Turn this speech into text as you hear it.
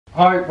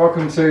Hi,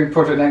 welcome to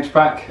Project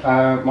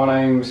NaturePac. My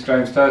name's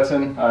James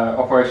Turton,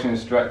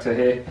 Operations Director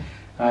here,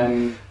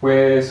 and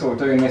we're sort of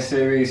doing this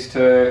series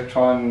to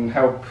try and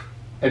help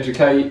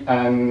educate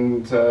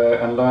and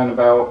learn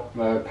about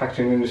the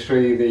packaging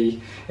industry, the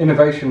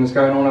innovations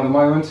going on at the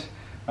moment.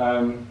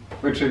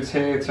 Richard's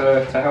here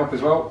to help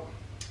as well.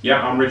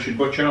 Yeah, I'm Richard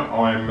Butcher.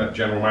 I'm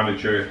General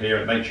Manager here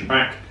at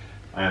NaturePac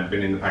and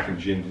been in the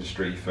packaging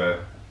industry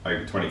for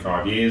over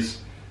 25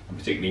 years. And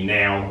particularly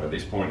now, at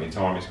this point in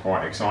time, it's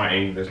quite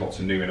exciting. There's lots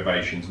of new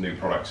innovations, new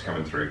products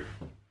coming through.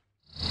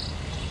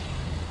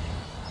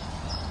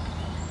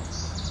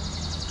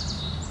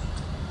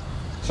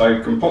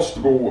 So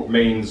compostable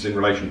means, in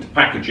relation to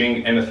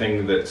packaging,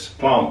 anything that's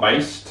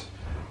plant-based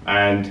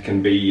and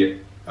can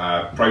be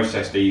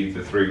processed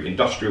either through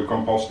industrial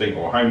composting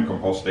or home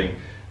composting,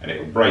 and it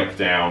will break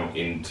down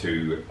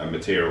into a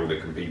material that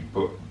can be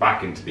put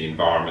back into the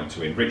environment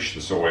to enrich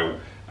the soil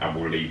and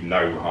will leave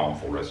no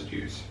harmful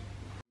residues.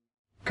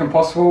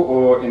 Compostable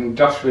or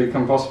industrially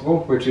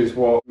compostable, which is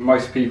what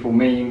most people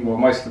mean, what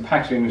most of the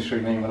packaging industry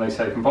mean when they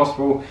say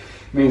compostable,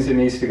 means it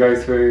needs to go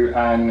through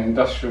an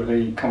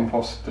industrially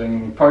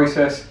composting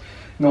process,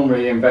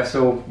 normally in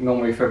vessel,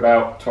 normally for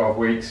about 12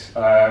 weeks.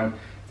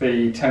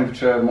 The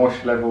temperature,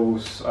 moisture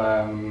levels,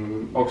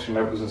 oxygen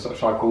levels and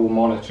such like all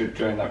monitored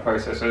during that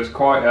process. So it's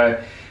quite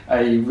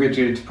a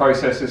rigid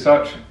process as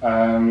such,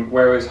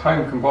 whereas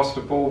home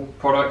compostable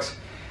products,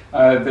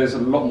 there's a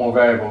lot more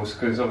variables,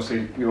 because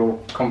obviously your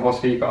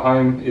compost heap at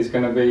home is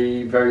going to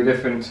be very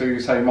different to,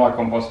 say, my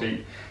compost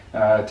heap.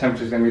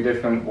 Temperature is going to be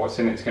different, what's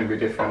in it's going to be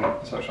different,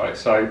 such like.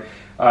 So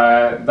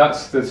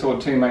that's the sort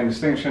of two main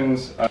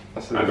distinctions.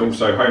 And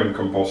also home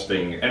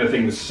composting,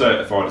 anything that's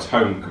certified as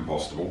home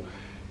compostable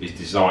is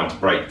designed to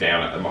break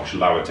down at a much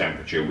lower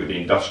temperature. With the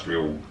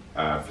industrial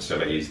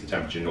facilities, the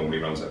temperature normally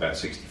runs at about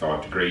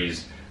 65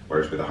 degrees,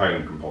 whereas with the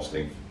home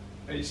composting,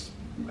 it's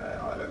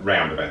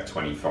around about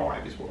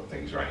 25 is what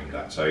things are aimed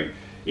at. So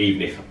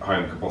even if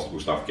home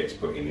compostable stuff gets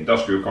put in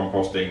industrial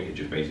composting, it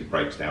just means it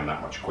breaks down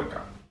that much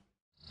quicker.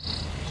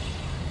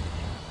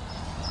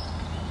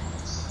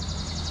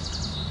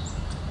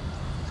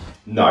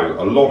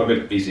 No, a lot of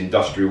it is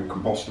industrial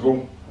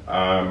compostable,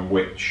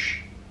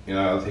 which, you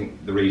know, I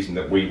think the reason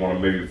that we want to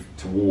move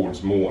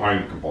towards more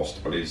home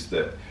compostable is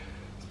that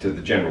to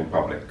the general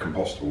public,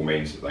 compostable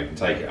means that they can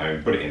take it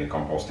home, put it in a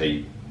compost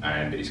heap,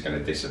 and it's going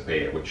to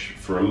disappear, which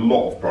for a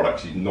lot of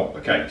products is not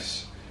the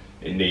case.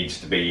 It needs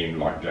to be in,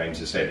 like James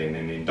has said, in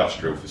an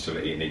industrial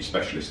facility. It needs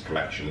specialist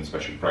collection and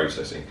special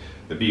processing.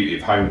 The beauty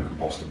of home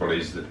compostable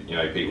is that, you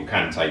know, people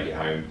can take it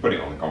home, put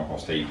it on the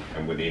compost heap,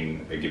 and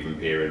within a given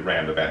period,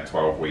 around about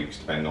 12 weeks,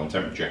 depending on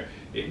temperature,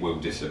 it will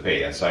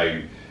disappear.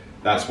 So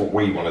that's what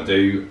we want to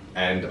do,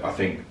 and I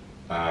think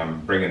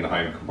bringing the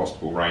home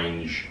compostable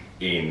range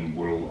in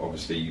will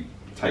obviously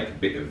take a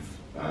bit of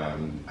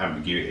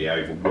ambiguity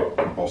over what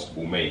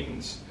compostable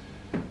means,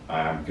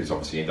 because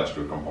obviously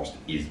industrial compost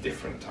is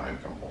different to home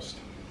compost.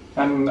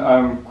 And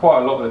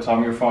quite a lot of the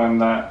time you'll find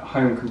that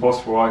home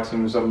compostable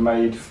items are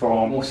made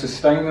from more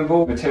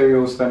sustainable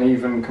materials than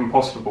even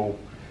compostable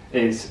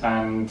is,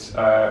 and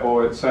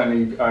or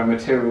certainly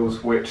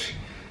materials which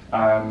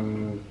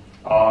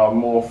are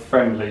more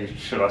friendly,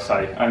 should I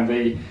say.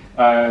 And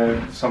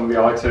some of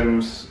the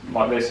items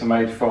like this are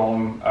made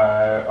from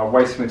a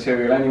waste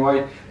material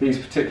anyway. These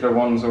particular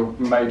ones are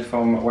made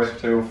from a waste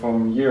material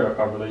from Europe,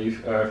 I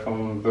believe,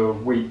 from the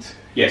wheat.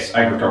 Yes,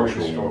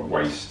 agricultural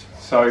waste.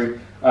 So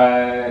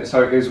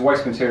it is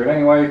waste material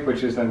anyway,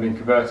 which has then been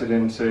converted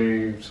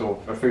into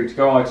sort of a food to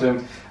go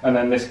item, and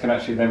then this can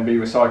actually then be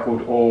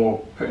recycled or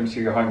put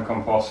into your home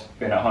compost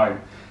bin at home.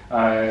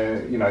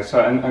 You know,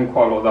 so and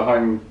quite a lot of the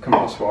home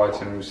compostable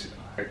items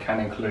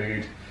can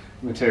include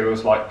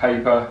materials like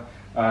paper,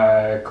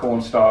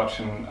 cornstarch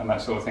and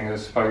that sort of thing,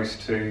 as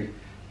opposed to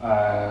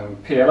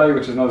PLA,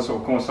 which is another sort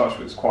of cornstarch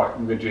which is quite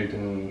rigid,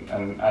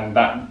 and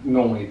that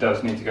normally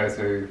does need to go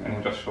through an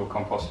industrial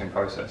composting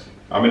process.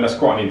 I mean, that's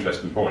quite an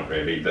interesting point,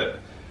 really, that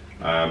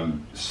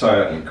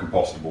certain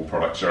compostable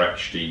products are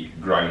actually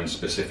grown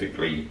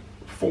specifically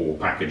for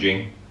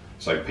packaging.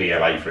 So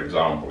PLA, for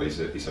example,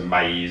 is a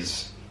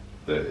maize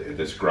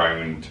that's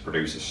grown to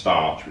produce a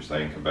starch, which they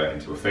then convert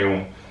into a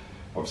film.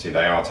 Obviously,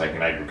 they are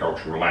taking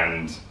agricultural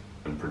land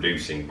and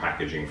producing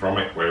packaging from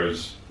it,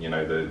 whereas, you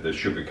know, the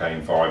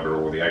sugarcane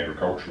fibre or the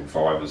agricultural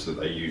fibres that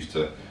they use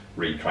to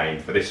reclaim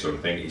for this sort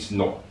of thing, it's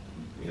not,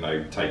 you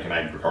know, taking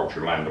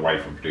agricultural land away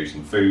from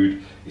producing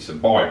food. It's a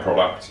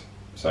byproduct.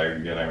 So,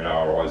 you know, in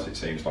our eyes, it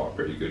seems like a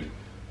pretty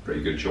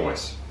good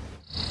choice.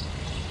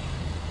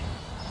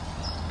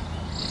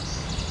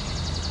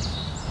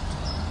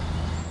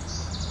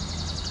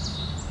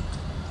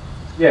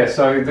 Yeah,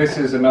 so this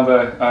is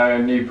another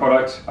new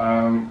product,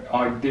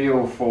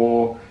 ideal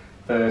for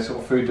the sort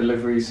of food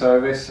delivery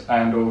service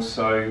and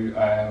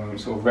also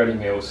sort of ready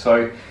meals.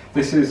 So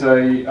this is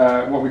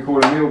a what we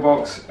call a meal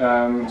box.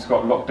 It's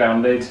got a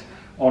lockdown lid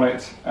on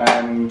it,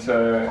 and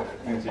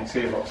as you can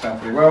see, it locks down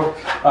pretty well.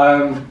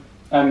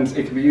 And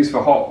it can be used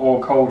for hot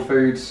or cold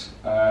foods.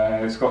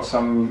 It's got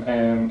some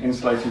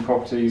insulating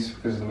properties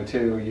because of the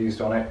material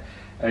used on it.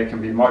 It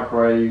can be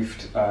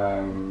microwaved,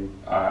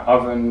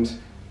 ovened,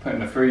 put in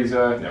the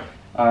freezer.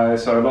 Yeah.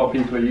 So a lot of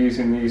people are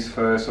using these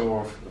for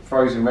sort of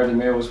frozen ready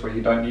meals where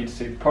you don't need to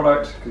see the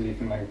product because you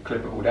can then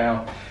clip it all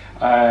down.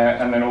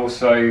 And then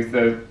also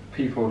the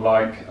people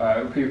like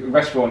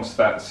restaurants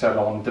that sell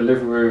on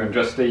Deliveroo and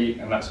Just Eat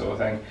and that sort of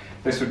thing.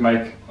 This would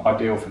make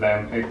ideal for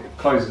them. It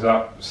closes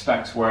up,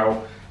 stacks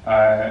well,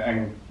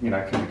 and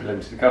can be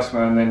delivered to the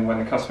customer. And then when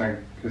the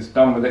customer is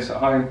done with this at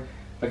home,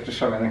 they can just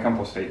shove it in the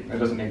compost heap. It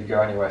doesn't need to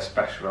go anywhere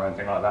special or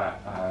anything like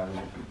that.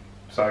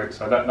 So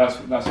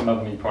that's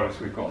another new product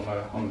we've got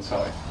on the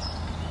site.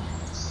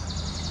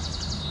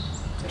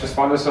 Just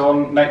find us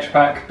on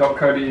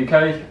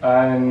naturepac.co.uk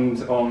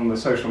and on the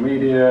social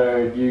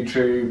media,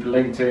 YouTube,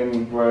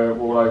 LinkedIn, we're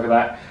all over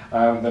that.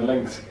 The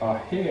links are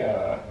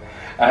here.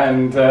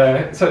 And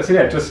so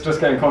yeah, just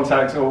get in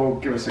contact or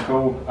give us a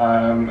call.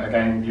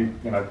 Again,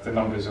 the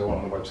numbers are all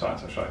on the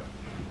website, so show.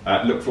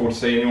 Look forward to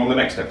seeing you on the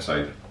next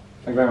episode.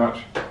 Thank you very much.